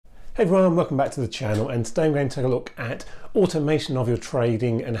Hey everyone, welcome back to the channel, and today I'm going to take a look at automation of your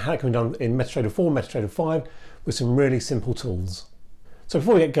trading and how it can be done in Metatrader 4, Metatrader 5 with some really simple tools. So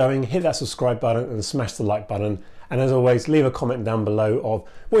before we get going, hit that subscribe button and smash the like button, and as always leave a comment down below of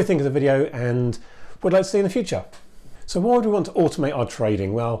what you think of the video and what you'd like to see in the future. So why would we want to automate our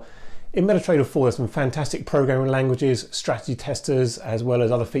trading? Well, in Metatrader 4 there's some fantastic programming languages, strategy testers, as well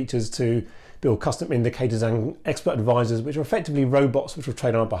as other features to build custom indicators and expert advisors, which are effectively robots which will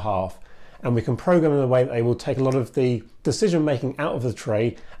trade on our behalf. And we can program in a way that they will take a lot of the decision making out of the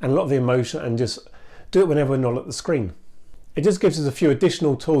trade and a lot of the emotion and just do it whenever we're not at the screen. It just gives us a few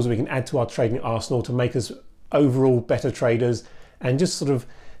additional tools we can add to our trading arsenal to make us overall better traders and just sort of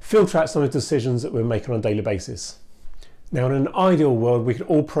filter out some of the decisions that we're making on a daily basis. Now, in an ideal world, we could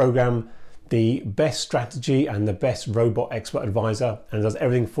all program the best strategy and the best robot expert advisor, and it does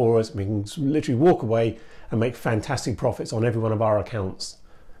everything for us. We can literally walk away and make fantastic profits on every one of our accounts.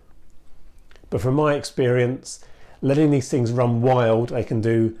 But from my experience, letting these things run wild, they can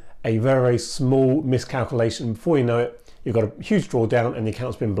do a very, very small miscalculation. Before you know it, you've got a huge drawdown and the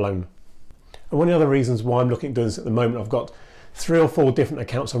account's been blown. And one of the other reasons why I'm looking at doing this at the moment, I've got 3 or 4 different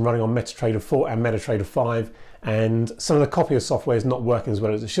accounts I'm running on Metatrader 4 and Metatrader 5, and some of the copy of software is not working as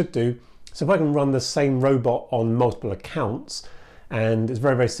well as it should do. So if I can run the same robot on multiple accounts, and it's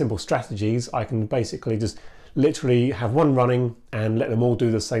very, very simple strategies, I can basically just literally have one running and let them all do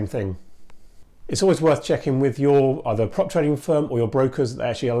the same thing. It's always worth checking with your either prop trading firm or your brokers that they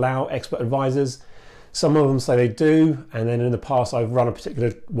actually allow expert advisors. Some of them say they do, and then in the past I've run a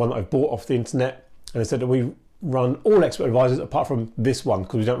particular one that I've bought off the internet, and they said that we run all expert advisors apart from this one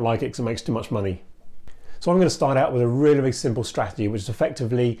because we don't like it because it makes too much money. So I'm going to start out with a really, really simple strategy, which is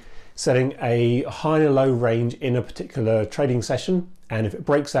effectively setting a high and a low range in a particular trading session, and if it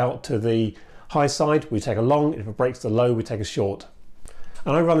breaks out to the high side we take a long, if it breaks to the low we take a short.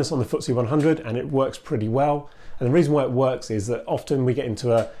 And I run this on the FTSE 100 and it works pretty well, and the reason why it works is that often we get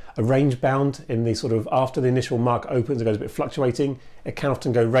into a range bound in the sort of after the initial market opens, it goes a bit fluctuating, it can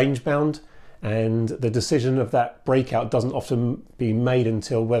often go range bound, and the decision of that breakout doesn't often be made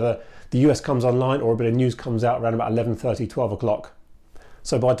until whether the US comes online or a bit of news comes out around about 11:30, 12 o'clock.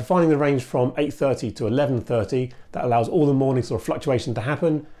 So by defining the range from 8:30 to 11:30, that allows all the morning sort of fluctuation to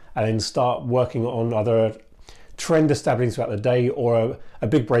happen, and then start working on either trend establishing throughout the day or a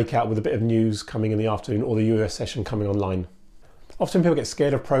big breakout with a bit of news coming in the afternoon or the US session coming online. Often people get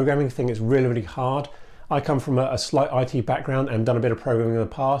scared of programming, think it's really, really hard. I come from a slight IT background and done a bit of programming in the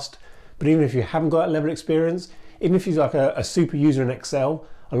past, but even if you haven't got that level of experience, even if you're like a super user in Excel,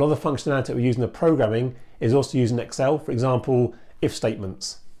 a lot of the functionality that we use in the programming is also used in Excel. For example, if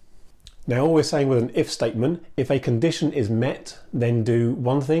statements. Now, all we're saying with an if statement, if a condition is met, then do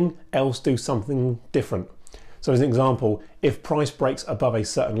one thing, else do something different. So as an example, if price breaks above a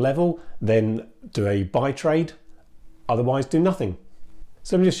certain level, then do a buy trade, otherwise do nothing.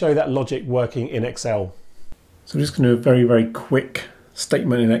 So let me just show you that logic working in Excel. So I'm just going to do a very, very quick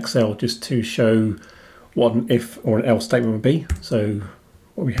statement in Excel just to show what an if or an else statement would be. So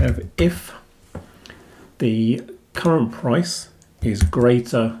what we have, if the current price is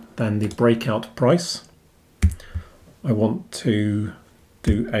greater than the breakout price, I want to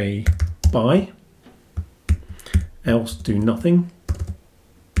do a buy, else do nothing.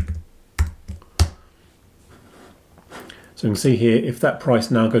 So you can see here, if that price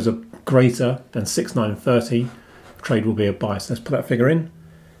now goes up greater than 6,930, the trade will be a buy. So let's put that figure in.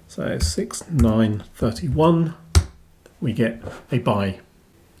 So 6,931, we get a buy.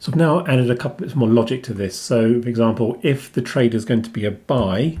 So I've now added a couple bits more logic to this. So for example, if the trade is going to be a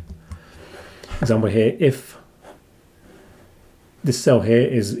buy, example here, if this cell here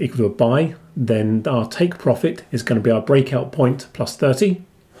is equal to a buy, then our take profit is going to be our breakout point plus 30.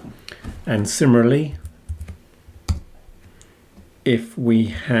 And similarly, if we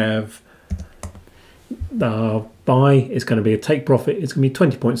have our buy is going to be a take profit, it's going to be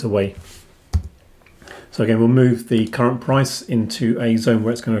 20 points away. So again, we'll move the current price into a zone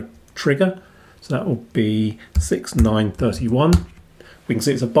where it's going to trigger. So that will be 6,931. We can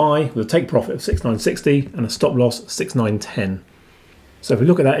see it's a buy with a take profit of 6,960 and a stop loss of 6,910. So if we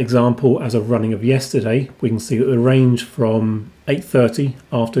look at that example as of running of yesterday, we can see that the range from 8:30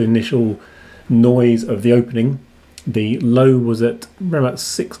 after the initial noise of the opening, the low was at around about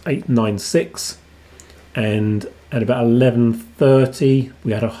 6,896, and at about 11:30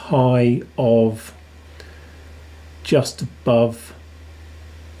 we had a high of just above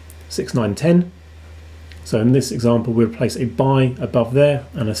 6,910. So in this example we'll place a buy above there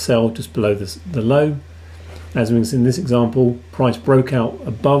and a sell just below the low. As we can see in this example, price broke out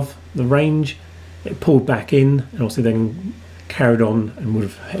above the range, it pulled back in and also then carried on and would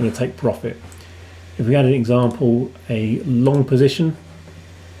have hit a take profit. If we had an example, a long position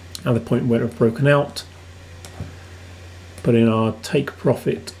at the point where it would have broken out, put in our take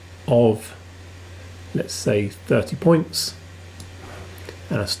profit of, let's say, 30 points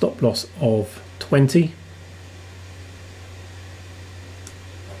and a stop loss of 20.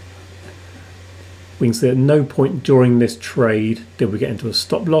 We can see at no point during this trade did we get into a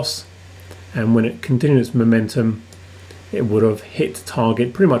stop loss, and when it continued its momentum, it would have hit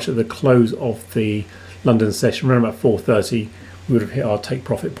target pretty much at the close of the London session. Around about 4:30, we would have hit our take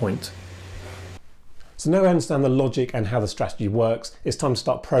profit point. So now we understand the logic and how the strategy works, it's time to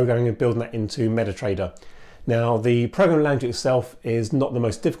start programming and building that into Metatrader. Now, the programming language itself is not the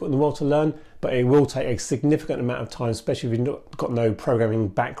most difficult in the world to learn, but it will take a significant amount of time, especially if you've got no programming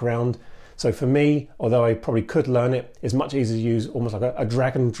background. So for me, although I probably could learn it, it's much easier to use almost like a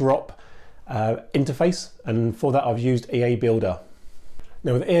drag and drop interface, and for that I've used EA Builder.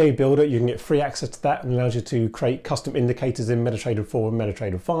 Now with EA Builder you can get free access to that, and allows you to create custom indicators in Metatrader 4 and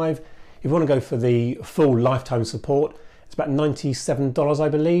Metatrader 5. If you want to go for the full lifetime support, it's about $97 I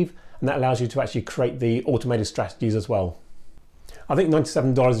believe, and that allows you to actually create the automated strategies as well. I think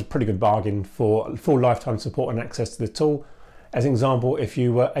 $97 is a pretty good bargain for full lifetime support and access to the tool. As an example, if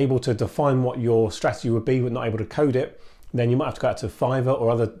you were able to define what your strategy would be but not able to code it, then you might have to go out to Fiverr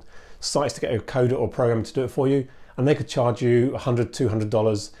or other sites to get a coder or programmer to do it for you, and they could charge you $100,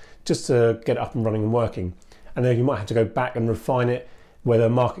 $200 just to get it up and running and working. And then you might have to go back and refine it whether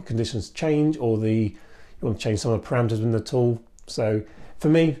market conditions change or you want to change some of the parameters in the tool. So for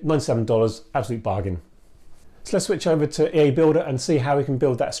me, $97, absolute bargain. So let's switch over to EA Builder and see how we can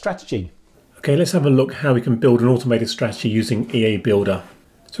build that strategy. Okay, let's have a look how we can build an automated strategy using EA Builder.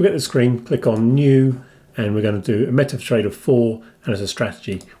 So we get the screen, click on New, and we're going to do a Metatrader 4 and as a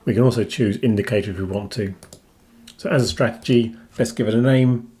strategy. We can also choose indicator if we want to. So as a strategy, let's give it a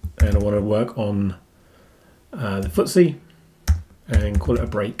name, and I want to work on the FTSE and call it a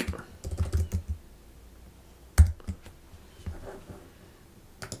break.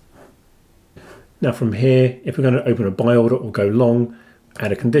 Now from here, if we're going to open a buy order or go long,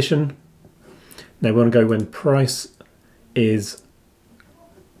 add a condition. Now we want to go when price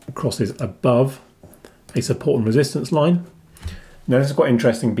crosses above a support and resistance line. Now this is quite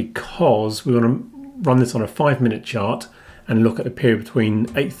interesting because we want to run this on a 5-minute chart and look at the period between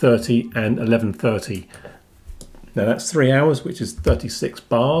 8:30 and 11:30. Now that's 3 hours, which is 36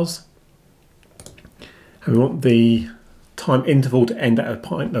 bars. And we want the time interval to end at a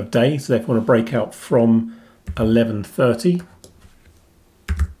point of day, so therefore we want to break out from 11:30.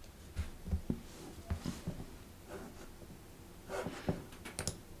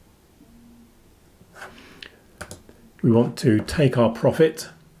 We want to take our profit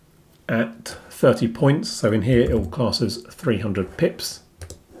at 30 points, so in here it will class as 300 pips.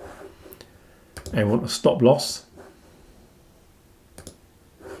 And we want a stop loss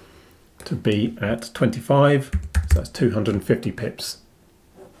to be at 25, so that's 250 pips.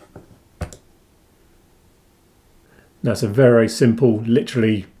 Now it's a very simple,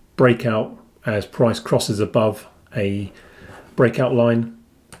 literally breakout as price crosses above a breakout line.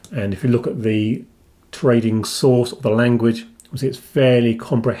 And if you look at the trading source or the language, you see it's fairly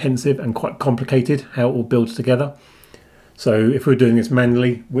comprehensive and quite complicated how it all builds together. So if we're doing this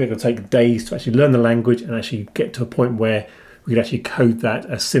manually, we're going to take days to actually learn the language and actually get to a point where we could actually code that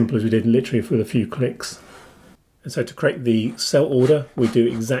as simple as we did literally with a few clicks. And so to create the sell order, we do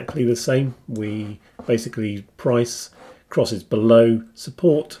exactly the same. We basically price crosses below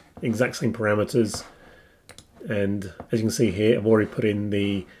support, exact same parameters. And as you can see here, I've already put in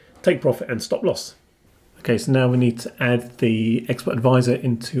the take profit and stop loss. Okay, so now we need to add the expert advisor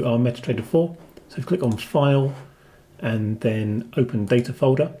into our Metatrader 4. So if you click on File and then Open Data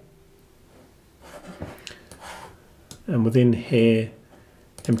folder. And within here,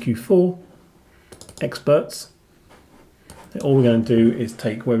 MQ4, Experts. And all we're going to do is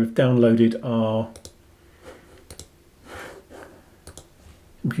take where we've downloaded our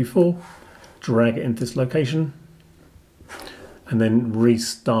MQ4, drag it into this location, and then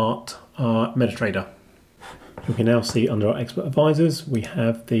restart our Metatrader. We can now see under our expert advisors we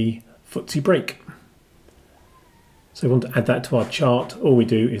have the FTSE break. So we want to add that to our chart. All we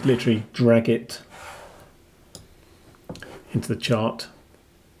do is literally drag it into the chart.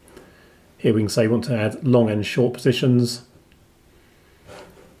 Here we can say we want to add long and short positions.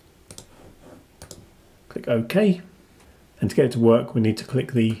 Click OK. And to get it to work, we need to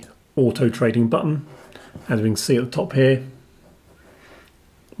click the auto trading button. As we can see at the top here,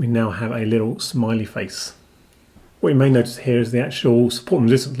 we now have a little smiley face. What you may notice here is the actual support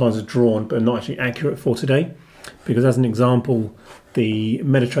and resistance lines are drawn but are not actually accurate for today. because as an example, the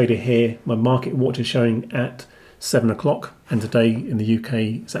Metatrader here, my market watch is showing at 7 o'clock, and today in the UK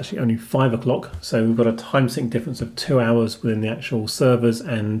it's actually only 5 o'clock, so we've got a time sync difference of 2 hours within the actual servers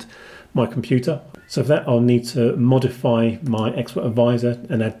and my computer. So for that I'll need to modify my expert advisor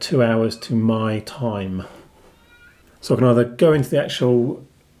and add 2 hours to my time. So I can either go into the actual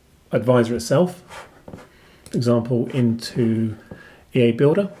advisor itself, for example into EA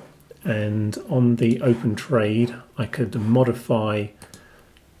Builder, and on the open trade I could modify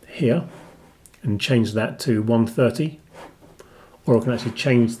here and change that to 130, or I can actually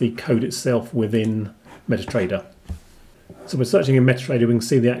change the code itself within Metatrader. So we're searching in Metatrader, we can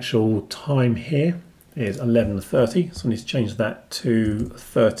see the actual time here is 11:30, so I need to change that to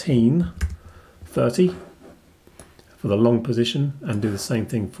 13:30 for the long position and do the same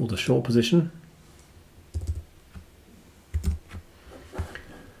thing for the short position.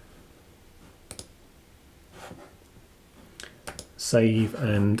 Save,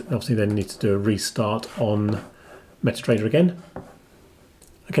 and obviously then need to do a restart on Metatrader again.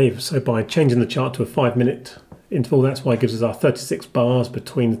 Okay, so by changing the chart to a 5-minute interval, that's why it gives us our 36 bars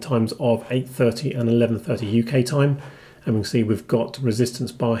between the times of 8:30 and 11:30 UK time. And we can see we've got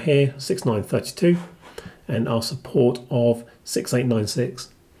resistance bar here, 6932, and our support of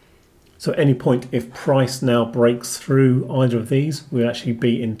 6896. So at any point, if price now breaks through either of these, we'll actually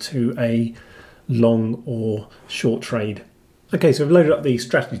be into a long or short trade. Okay, so we've loaded up the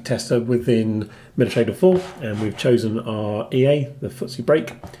strategy tester within Metatrader 4, and we've chosen our EA, the FTSE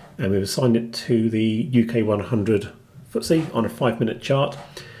break, and we've assigned it to the UK 100 FTSE on a 5-minute chart.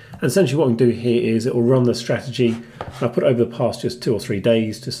 And essentially what we can do here is it will run the strategy. I'll put it over the past just 2 or 3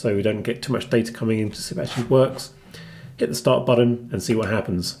 days, just so we don't get too much data coming in to see if it actually works. Hit the start button and see what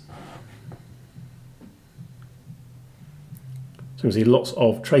happens. So we can see lots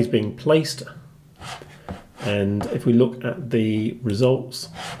of trades being placed. And if we look at the results,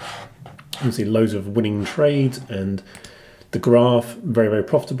 you can see loads of winning trades, and the graph very, very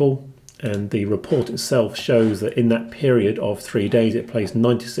profitable. And the report itself shows that in that period of 3 days, it placed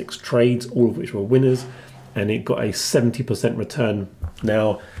 96 trades, all of which were winners, and it got a 70% return.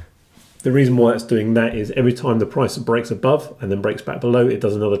 Now, the reason why it's doing that is every time the price breaks above and then breaks back below, it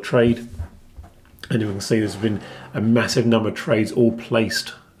does another trade. And you can see there's been a massive number of trades all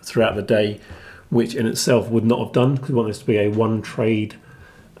placed throughout the day, which in itself would not have done, because we want this to be a one trade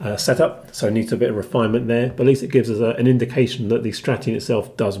setup, so it needs a bit of refinement there, but at least it gives us an indication that the strategy in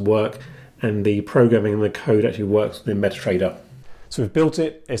itself does work and the programming and the code actually works within Metatrader. So we've built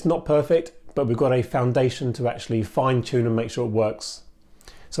it, it's not perfect, but we've got a foundation to actually fine tune and make sure it works.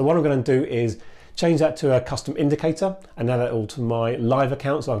 So what I'm going to do is change that to a custom indicator and add it all to my live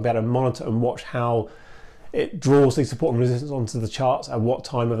account, so I can be able to monitor and watch how it draws the support and resistance onto the charts at what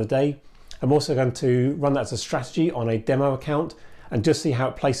time of the day. I'm also going to run that as a strategy on a demo account and just see how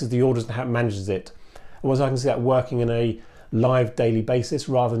it places the orders and how it manages it. And once I can see that working in a live daily basis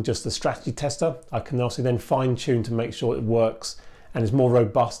rather than just the strategy tester, I can also then fine tune to make sure it works and is more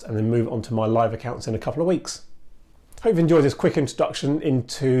robust, and then move it onto my live accounts in a couple of weeks. Hope you've enjoyed this quick introduction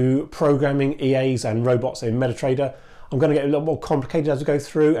into programming EAs and robots in Metatrader. I'm going to get a little more complicated as we go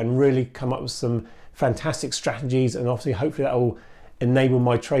through and really come up with some fantastic strategies, and obviously hopefully that will enable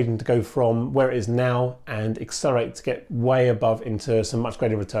my trading to go from where it is now and accelerate to get way above into some much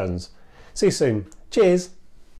greater returns. See you soon. Cheers.